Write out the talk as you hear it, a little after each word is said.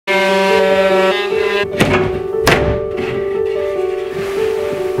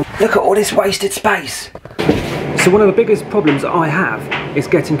Look at all this wasted space. So one of the biggest problems that I have is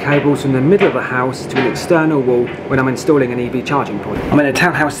getting cables from the middle of the house to an external wall when I'm installing an EV charging point. I'm in a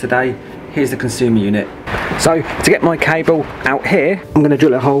townhouse today. Here's the consumer unit. So to get my cable out here, I'm going to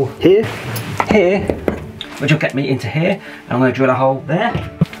drill a hole here, which will get me into here. And I'm going to drill a hole there,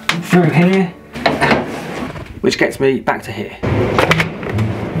 through here, which gets me back to here.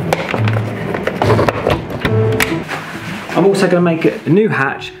 I'm also going to make it a new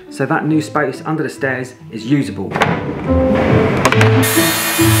hatch so that new space under the stairs is usable.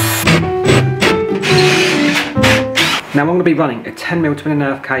 Now I'm going to be running a 10mm twin and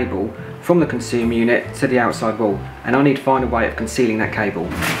earth cable from the consumer unit to the outside wall, and I need to find a way of concealing that cable.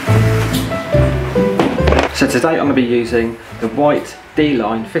 So today I'm going to be using the white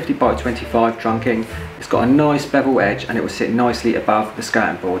D-line 50x25 trunking. It's got a nice bevel edge and it will sit nicely above the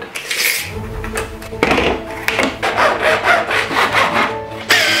skirting board.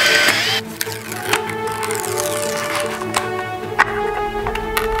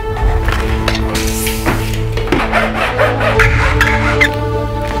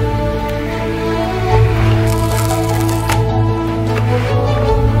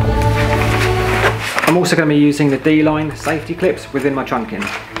 I'm also going to be using the D-line safety clips within my trunking.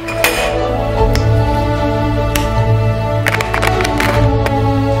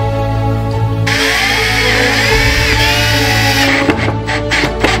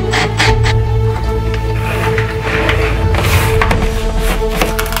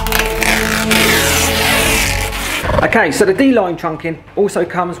 Okay, so the D-line trunking also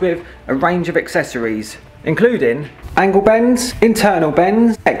comes with a range of accessories, including angle bends, internal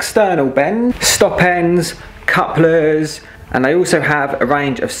bends, external bends, stop ends, couplers, and they also have a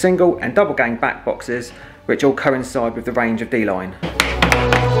range of single and double gang back boxes which all coincide with the range of D-line.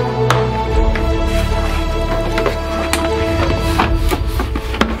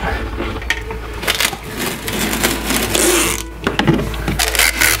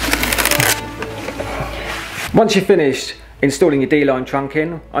 Once you've finished installing your D-line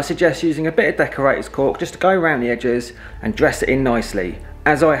trunking, I suggest using a bit of decorator's cork just to go around the edges and dress it in nicely,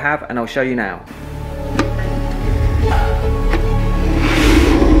 as I have, and I'll show you now.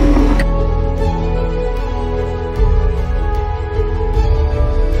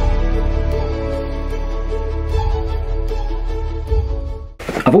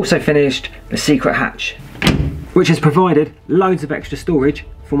 I've also finished the secret hatch, which has provided loads of extra storage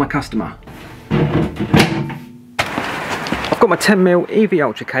for my customer. I've got my 10mm EV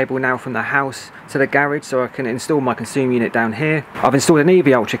Ultra cable now from the house to the garage so I can install my consumer unit down here. I've installed an EV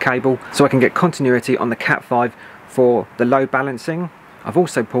Ultra cable so I can get continuity on the Cat 5 for the load balancing. I've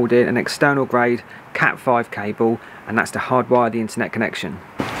also pulled in an external grade Cat 5 cable, and that's to hardwire the internet connection.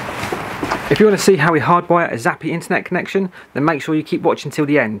 If you want to see how we hardwire a zappy internet connection, then make sure you keep watching till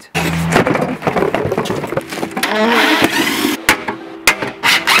the end.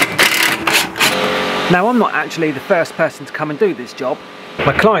 Now, I'm not actually the first person to come and do this job.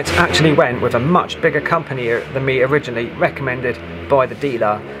 My clients actually went with a much bigger company than me originally recommended by the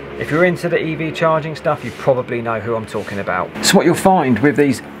dealer. If you're into the EV charging stuff, you probably know who I'm talking about. So what you'll find with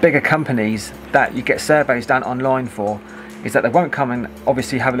these bigger companies that you get surveys done online for is that they won't come and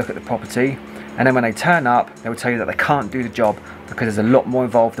obviously have a look at the property, and then when they turn up, they will tell you that they can't do the job because there's a lot more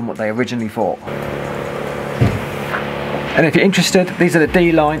involved than what they originally thought. And if you're interested, these are the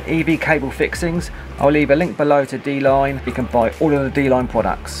D-line EV cable fixings. I'll leave a link below to D-line. You can buy all of the D-line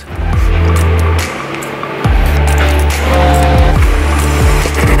products.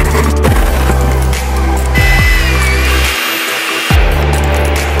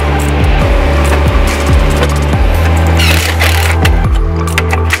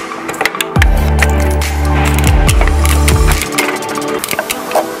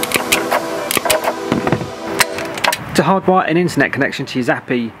 To hardwire an internet connection to your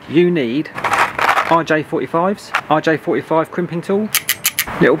Zappy, you need RJ45s, RJ45 crimping tool,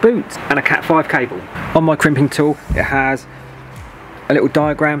 little boot, and a Cat 5 cable. On my crimping tool, it has a little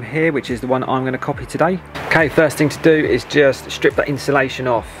diagram here, which is the one I'm going to copy today. Okay, first thing to do is just strip that insulation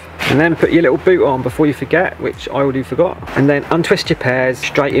off, and then put your little boot on before you forget, which I already forgot, and then untwist your pairs,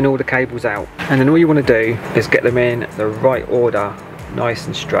 straighten all the cables out, and then all you want to do is get them in the right order, nice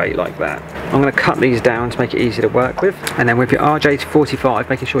and straight like that. I'm going to cut these down to make it easy to work with, and then with your RJ45,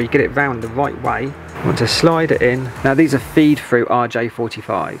 making sure you get it round the right way, you want to slide it in. Now these are feed through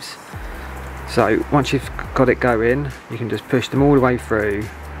RJ45s, so once you've got it going, you can just push them all the way through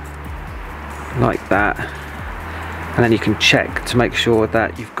like that, and then you can check to make sure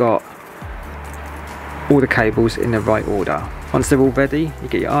that you've got all the cables in the right order. Once they're all ready, you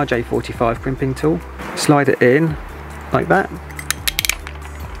get your RJ45 crimping tool, slide it in like that,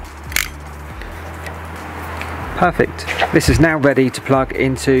 Perfect. This is now ready to plug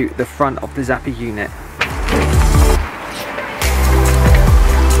into the front of the Zappi unit.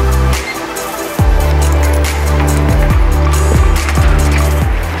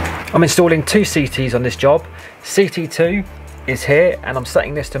 I'm installing 2 CTs on this job. CT2 is here and I'm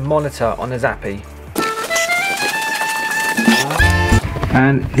setting this to monitor on the Zappi.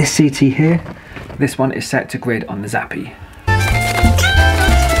 And this CT here, this one is set to grid on the Zappi.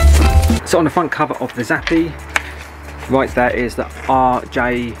 So on the front cover of the Zappi, right there is the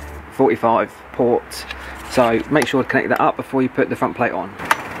RJ45 port. So make sure to connect that up before you put the front plate on.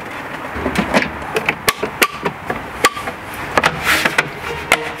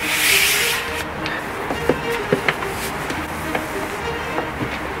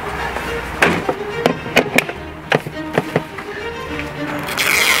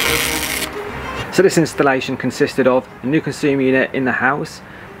 So this installation consisted of a new consumer unit in the house,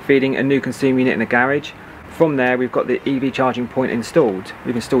 feeding a new consumer unit in the garage. From there we've got the EV charging point installed.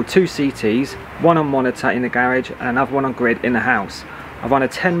 We've installed 2 CTs, one on monitor in the garage and another one on grid in the house. I've run a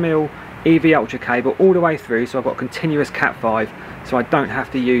 10mm EV Ultra cable all the way through, so I've got continuous Cat5, so I don't have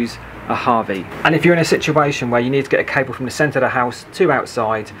to use a Harvey. And if you're in a situation where you need to get a cable from the centre of the house to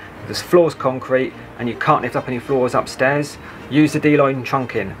outside, there's floors concrete and you can't lift up any floors upstairs, use the D-line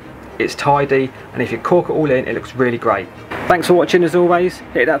trunking. It's tidy, and if you cork it all in, it looks really great. Thanks for watching as always.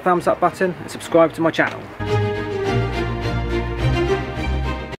 Hit that thumbs up button and subscribe to my channel.